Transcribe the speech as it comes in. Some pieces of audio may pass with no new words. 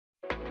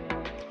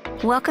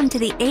Welcome to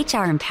the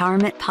HR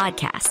Empowerment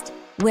Podcast,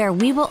 where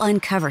we will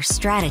uncover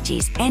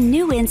strategies and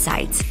new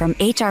insights from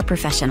HR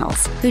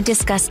professionals who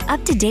discuss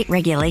up-to-date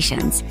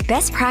regulations,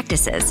 best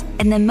practices,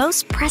 and the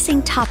most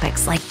pressing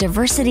topics like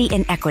diversity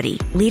and equity,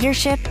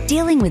 leadership,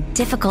 dealing with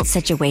difficult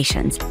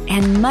situations,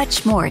 and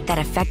much more that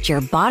affect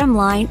your bottom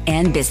line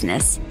and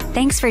business.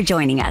 Thanks for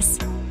joining us.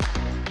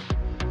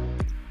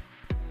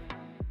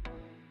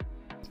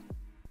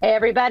 Hey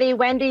everybody,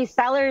 Wendy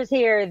Sellers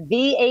here,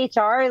 the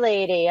HR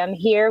lady. I'm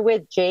here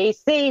with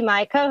JC,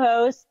 my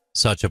co-host.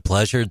 Such a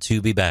pleasure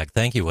to be back.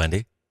 Thank you,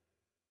 Wendy.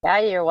 Yeah,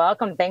 you're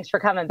welcome. Thanks for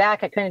coming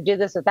back. I couldn't do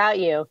this without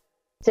you.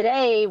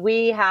 Today,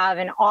 we have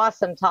an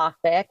awesome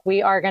topic.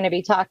 We are going to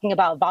be talking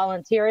about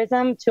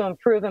volunteerism to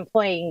improve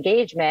employee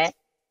engagement.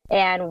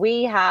 And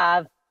we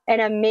have an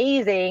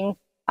amazing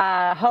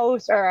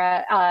host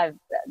or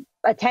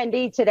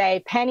attendee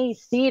today, Penny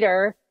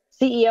Cedar,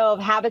 CEO of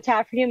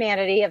Habitat for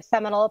Humanity of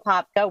Seminole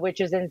Apopka, which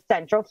is in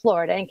Central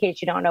Florida, in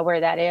case you don't know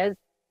where that is.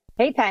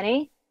 Hey,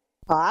 Penny.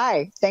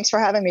 Hi. Thanks for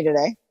having me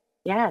today.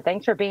 Yeah,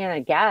 thanks for being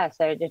a guest.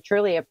 I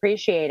truly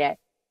appreciate it.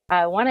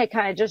 I want to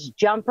kind of just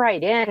jump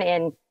right in.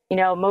 And, you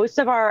know, most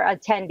of our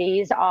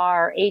attendees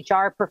are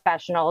HR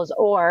professionals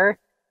or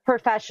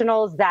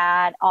professionals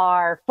that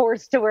are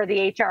forced to wear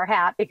the HR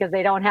hat because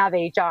they don't have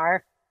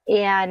HR.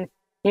 And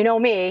you know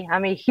me,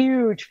 I'm a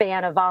huge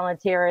fan of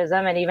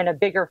volunteerism and even a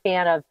bigger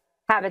fan of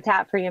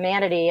Habitat for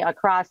Humanity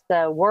across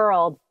the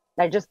world.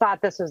 I just thought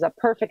this was a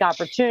perfect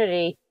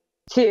opportunity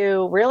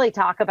to really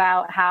talk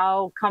about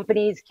how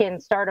companies can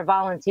start a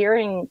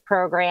volunteering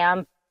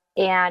program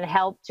and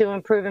help to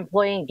improve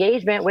employee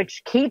engagement,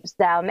 which keeps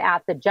them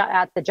at the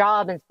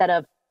job instead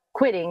of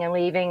quitting and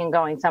leaving and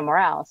going somewhere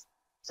else.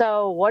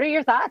 So what are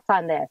your thoughts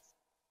on this?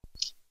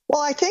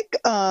 Well, I think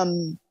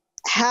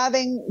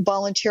having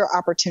volunteer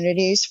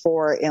opportunities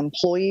for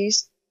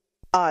employees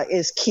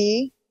is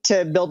key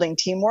to building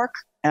teamwork.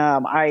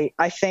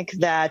 I think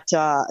that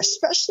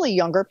especially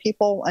younger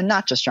people, and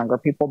not just younger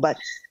people, but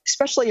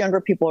especially younger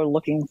people are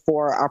looking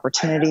for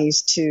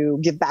opportunities to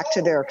give back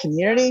to their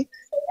community.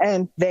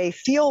 And they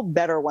feel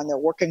better when they're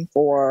working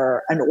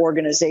for an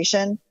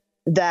organization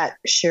that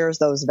shares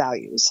those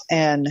values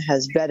and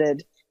has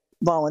vetted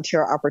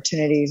volunteer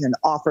opportunities and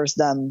offers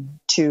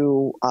them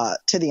to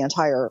the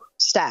entire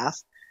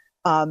staff.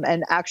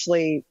 And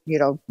actually, you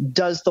know,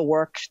 does the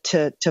work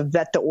to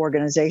vet the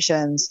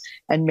organizations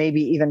and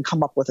maybe even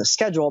come up with a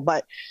schedule.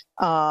 But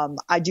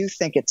I do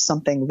think it's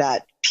something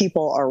that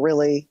people are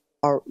really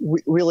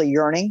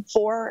yearning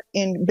for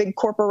in big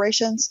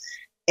corporations.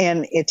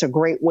 And it's a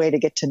great way to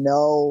get to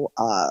know,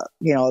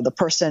 you know, the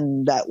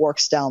person that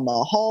works down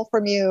the hall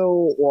from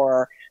you,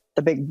 or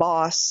the big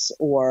boss,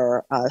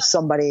 or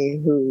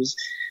somebody who's,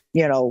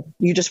 you know,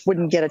 you just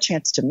wouldn't get a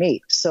chance to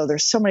meet. So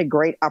there's so many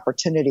great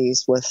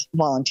opportunities with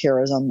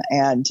volunteerism,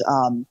 and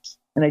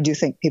I do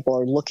think people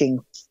are looking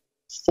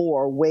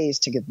for ways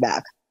to give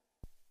back.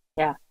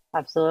 Yeah,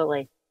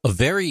 absolutely. A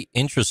very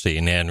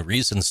interesting and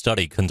recent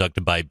study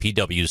conducted by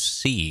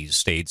PwC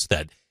states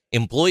that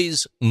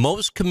employees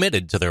most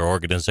committed to their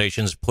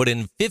organizations put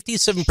in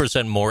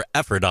 57% more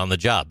effort on the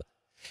job,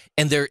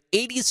 and they're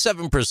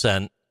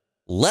 87%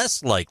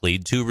 less likely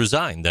to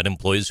resign than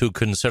employees who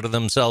consider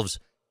themselves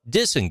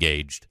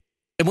disengaged.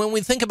 And when we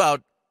think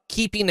about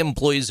keeping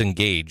employees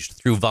engaged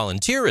through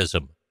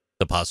volunteerism,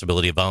 the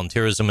possibility of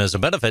volunteerism as a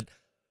benefit,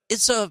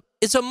 it's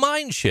a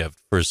mind shift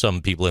for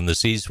some people in the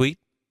C-suite,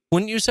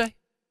 wouldn't you say?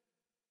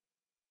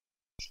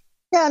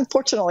 Yeah,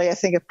 unfortunately, I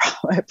think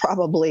it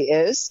probably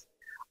is.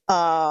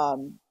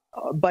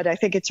 But I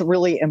think it's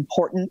really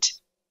important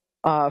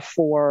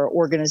for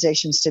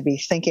organizations to be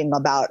thinking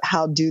about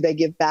how do they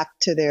give back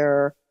to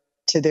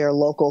their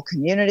local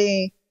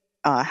community.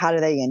 How do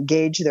they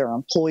engage their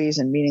employees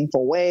in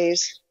meaningful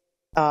ways?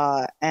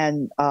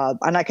 And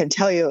I can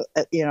tell you,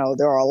 you know,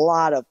 there are a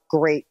lot of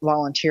great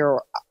volunteer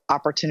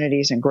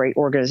opportunities and great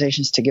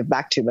organizations to give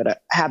back to.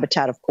 But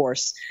Habitat, of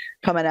course,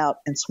 coming out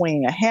and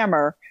swinging a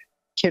hammer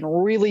can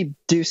really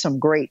do some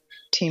great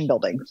team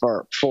building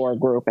for a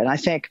group. And I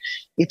think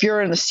if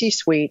you're in the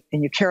C-suite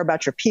and you care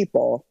about your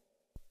people,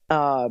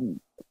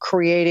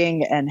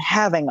 creating and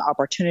having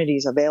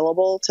opportunities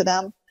available to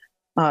them,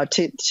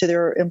 to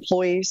their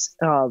employees,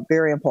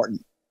 very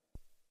important.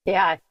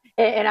 Yeah.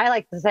 And I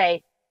like to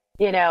say,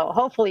 you know,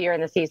 hopefully you're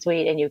in the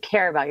C-suite and you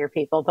care about your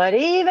people. But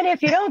even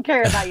if you don't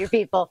care about your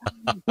people,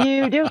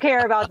 you do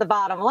care about the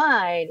bottom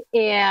line.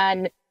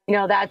 And, you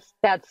know, that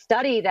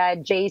study that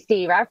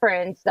JC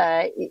referenced,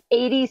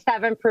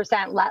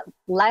 87%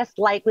 less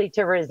likely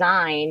to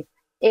resign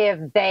if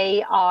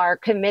they are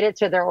committed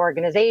to their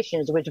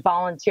organizations, which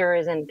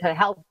volunteerism could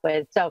help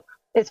with. So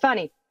it's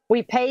funny.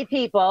 We pay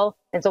people,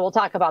 and so we'll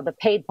talk about the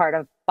paid part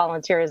of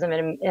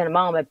volunteerism in a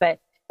moment, but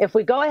if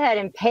we go ahead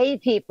and pay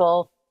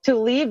people to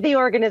leave the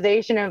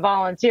organization and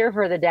volunteer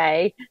for the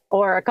day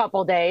or a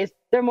couple days,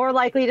 they're more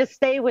likely to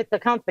stay with the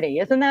company.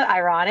 Isn't that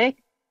ironic?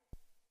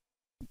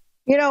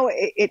 You know,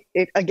 it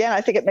again,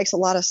 I think it makes a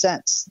lot of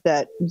sense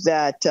that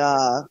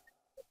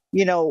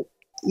you know,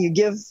 you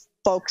give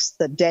folks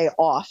the day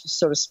off,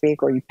 so to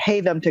speak, or you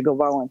pay them to go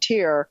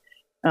volunteer,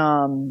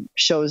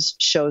 shows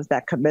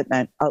that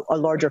commitment, a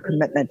larger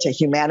commitment to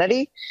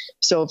humanity.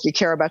 So if you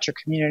care about your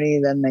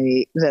community,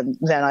 then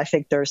I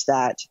think there's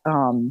that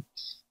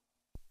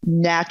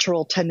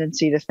natural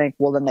tendency to think,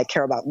 well, then they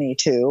care about me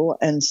too.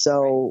 And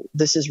so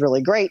this is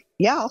really great.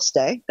 Yeah, I'll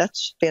stay.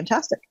 That's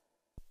fantastic.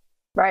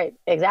 Right,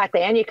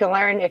 exactly. And you can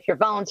learn, if you're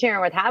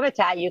volunteering with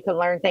Habitat, you can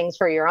learn things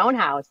for your own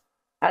house.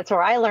 That's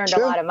where I learned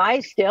True. a lot of my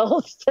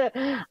skills.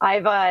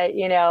 I've,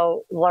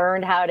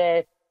 learned how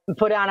to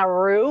put on a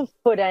roof,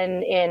 put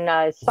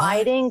in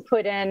siding,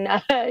 put in,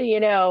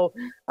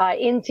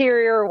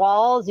 interior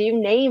walls, you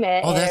name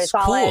it. Oh, that's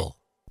cool.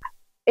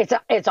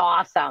 It's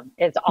awesome.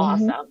 It's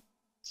awesome.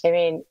 I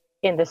mean,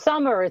 in the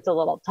summer, it's a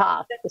little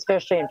tough,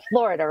 especially in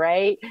Florida,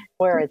 right?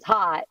 Where it's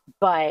hot,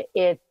 but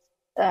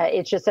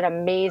it's just an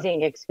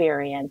amazing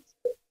experience.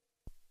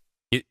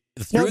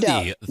 Through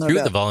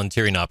the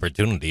volunteering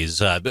opportunities,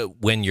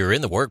 but when you're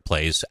in the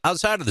workplace,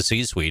 outside of the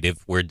C-suite,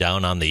 if we're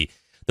down on the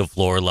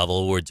floor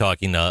level, we're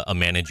talking a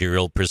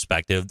managerial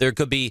perspective, there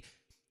could be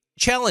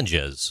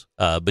challenges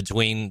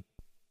between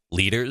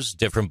leaders,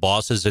 different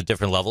bosses at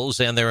different levels,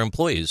 and their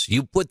employees.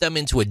 You put them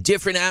into a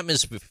different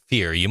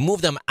atmosphere. You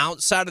move them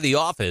outside of the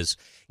office,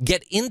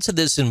 get into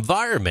this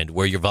environment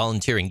where you're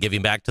volunteering,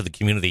 giving back to the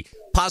community,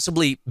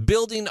 possibly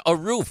building a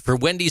roof for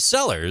Wendy's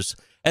Cellars.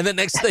 And the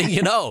next thing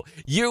you know,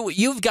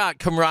 you've got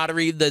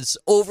camaraderie that's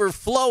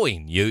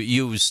overflowing.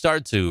 You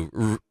start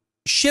to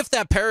shift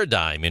that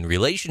paradigm in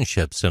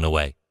relationships in a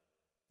way.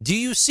 Do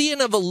you see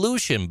an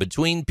evolution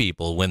between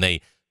people when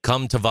they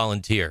come to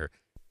volunteer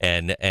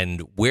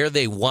and where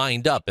they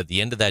wind up at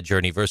the end of that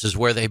journey versus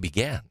where they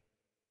began?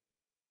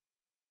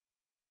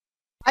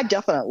 I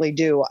definitely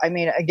do. I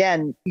mean,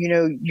 again,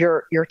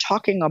 you're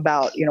talking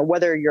about,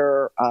 whether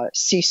you're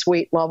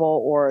C-suite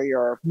level or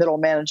your middle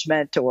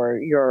management or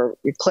your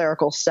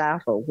clerical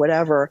staff or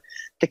whatever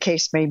the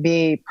case may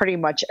be, pretty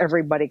much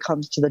everybody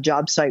comes to the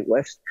job site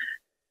with,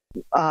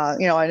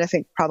 and I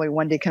think probably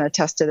Wendy can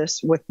attest to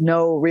this, with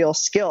no real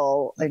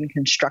skill in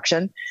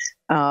construction.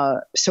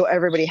 So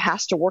everybody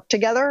has to work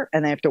together,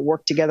 and they have to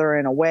work together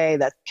in a way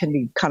that can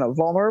be kind of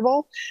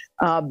vulnerable,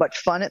 but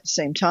fun at the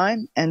same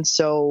time. And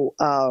so,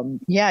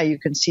 you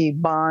can see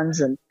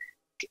bonds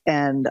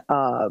and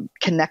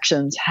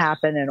connections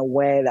happen in a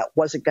way that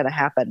wasn't going to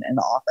happen in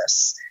the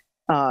office,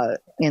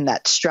 in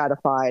that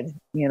stratified,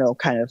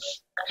 kind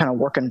of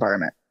work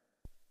environment.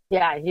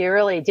 Yeah, you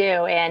really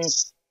do. And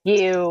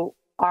you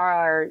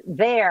are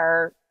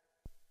there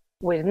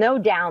with no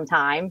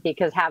downtime,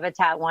 because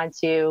Habitat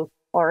wants you,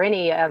 or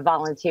any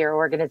volunteer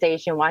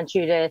organization wants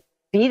you to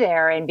be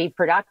there and be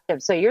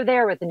productive. So you're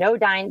there with no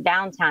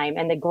downtime.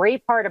 And the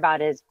great part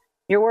about it is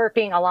you're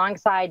working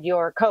alongside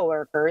your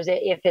coworkers,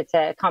 if it's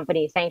a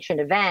company sanctioned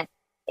event,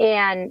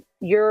 and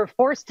you're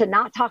forced to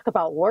not talk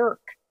about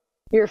work.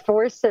 You're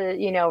forced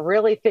to,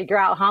 really figure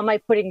out, how am I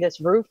putting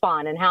this roof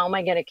on, and how am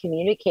I going to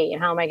communicate,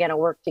 and how am I going to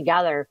work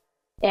together?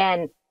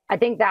 And I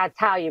think that's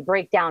how you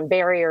break down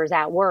barriers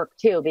at work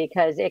too,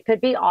 because it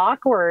could be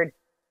awkward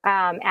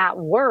at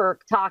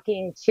work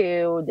talking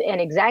to an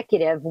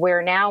executive,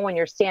 where now when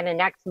you're standing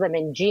next to them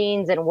in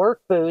jeans and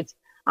work boots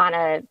on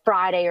a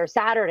Friday or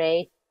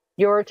Saturday,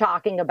 you're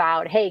talking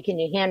about, hey, can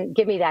you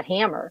give me that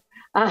hammer?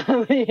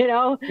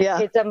 Yeah.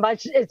 It's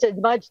a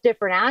much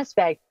different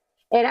aspect.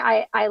 And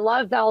I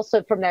loved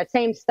also from that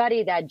same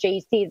study that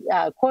JC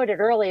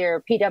quoted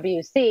earlier,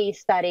 PwC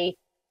study,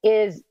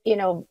 is,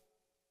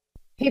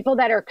 people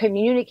that are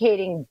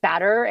communicating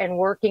better and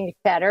working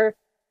better,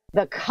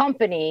 the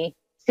company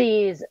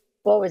sees,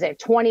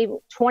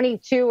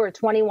 22 or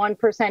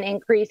 21%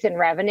 increase in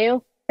revenue.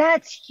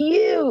 That's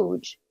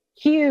huge,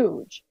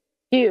 huge,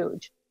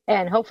 huge.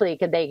 And hopefully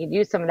they could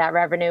use some of that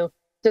revenue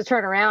to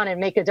turn around and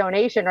make a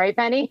donation, right,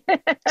 Penny?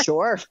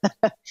 Sure.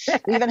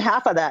 Even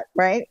half of that,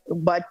 right?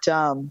 But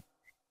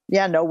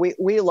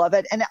we love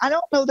it. And I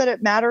don't know that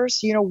it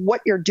matters,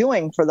 what you're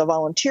doing for the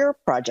volunteer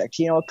project.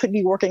 It could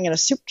be working in a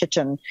soup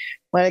kitchen.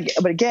 But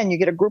again, you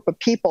get a group of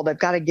people, they've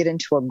got to get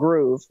into a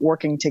groove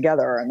working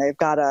together, and they've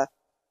got to,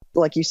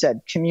 like you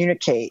said,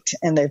 communicate,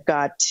 and they've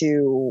got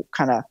to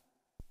kind of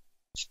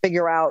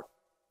figure out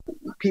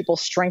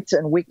people's strengths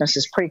and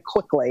weaknesses pretty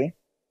quickly,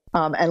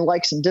 and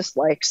likes and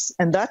dislikes.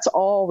 And that's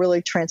all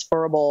really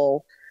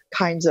transferable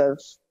kinds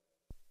of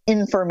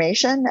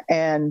information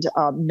and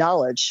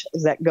knowledge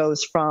that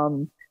goes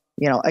from,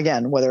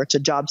 again, whether it's a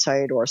job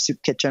site or a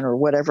soup kitchen or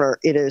whatever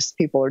it is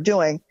people are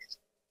doing,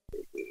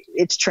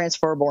 it's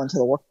transferable into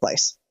the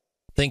workplace.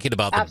 Thinking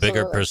about the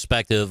bigger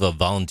perspective of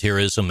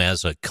volunteerism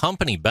as a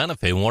company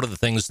benefit, one of the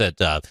things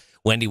that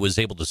Wendy was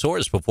able to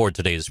source before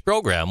today's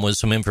program was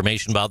some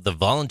information about the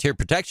Volunteer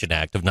Protection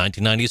Act of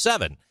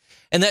 1997,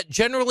 and that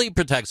generally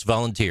protects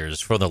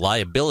volunteers from the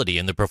liability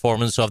in the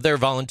performance of their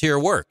volunteer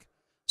work.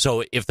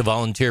 So if the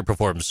volunteer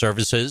performs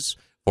services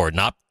for a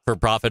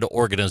not-for-profit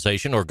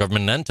organization or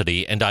government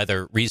entity and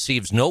either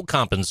receives no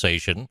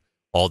compensation,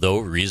 although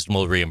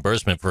reasonable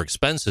reimbursement for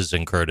expenses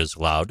incurred is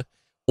allowed,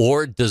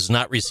 or does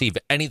not receive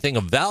anything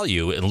of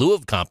value in lieu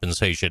of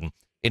compensation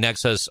in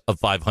excess of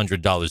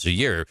 $500 a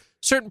year,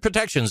 certain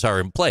protections are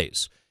in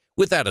place.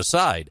 With that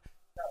aside,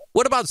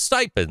 What about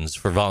stipends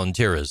for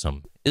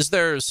volunteerism? Is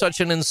there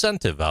such an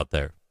incentive out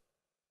there?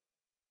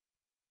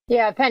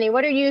 Yeah, Penny,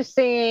 what are you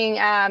seeing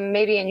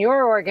maybe in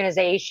your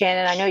organization?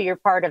 And I know you're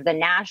part of the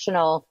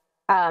national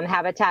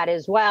habitat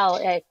as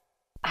well.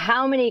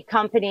 How many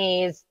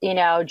companies,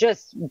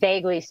 just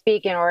vaguely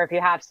speaking, or if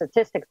you have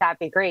statistics, that'd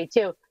be great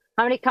too.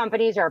 How many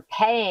companies are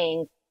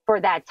paying for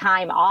that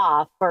time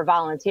off for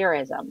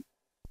volunteerism?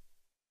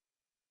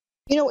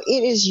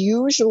 It is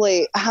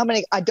usually how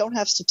many, I don't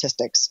have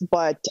statistics,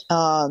 but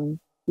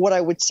what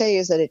I would say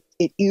is that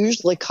it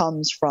usually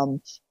comes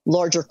from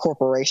larger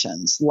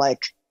corporations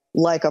like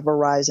a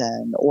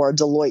Verizon or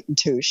Deloitte and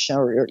Touche,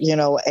 or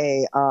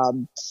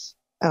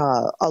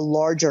a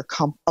larger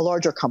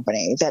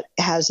company that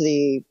has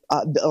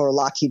or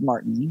Lockheed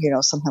Martin,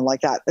 something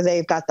like that.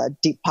 They've got the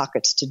deep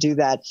pockets to do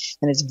that,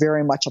 and it's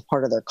very much a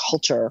part of their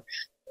culture.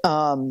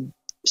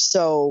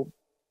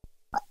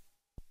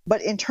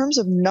 But in terms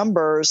of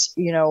numbers,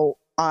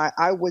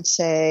 I would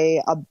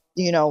say,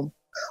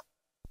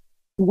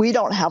 we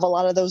don't have a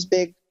lot of those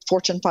big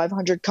Fortune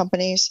 500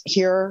 companies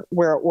here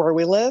where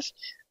we live.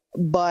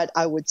 But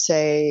I would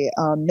say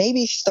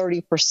maybe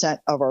 30%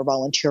 of our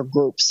volunteer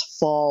groups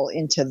fall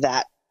into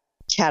that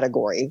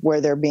category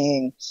where they're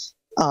being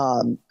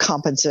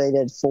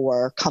compensated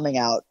for coming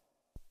out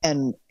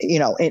and,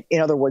 in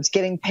other words,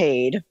 getting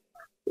paid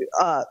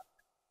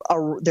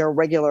their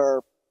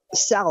regular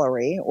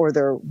salary or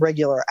their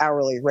regular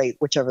hourly rate,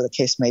 whichever the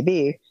case may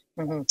be,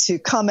 to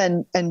come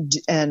and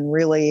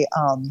really,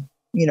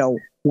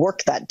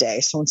 work that day.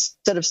 So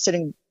instead of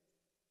sitting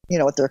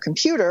at their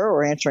computer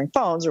or answering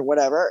phones or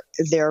whatever,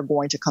 they're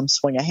going to come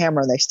swing a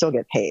hammer and they still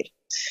get paid.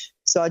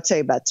 So I'd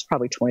say that's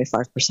probably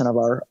 25%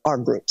 of our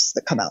groups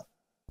that come out.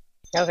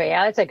 Okay.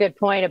 Yeah. That's a good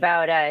point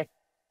about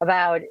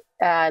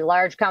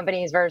large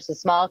companies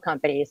versus small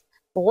companies.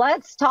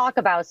 Let's talk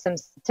about some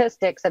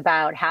statistics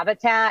about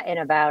Habitat and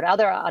about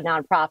other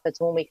nonprofits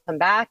when we come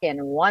back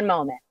in one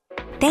moment.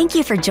 Thank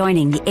you for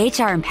joining the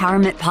HR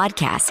Empowerment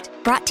Podcast,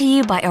 brought to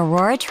you by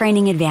Aurora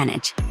Training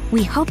Advantage.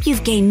 We hope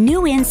you've gained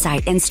new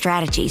insight and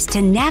strategies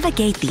to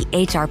navigate the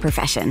HR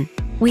profession.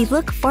 We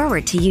look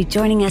forward to you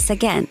joining us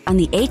again on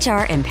the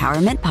HR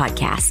Empowerment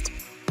Podcast.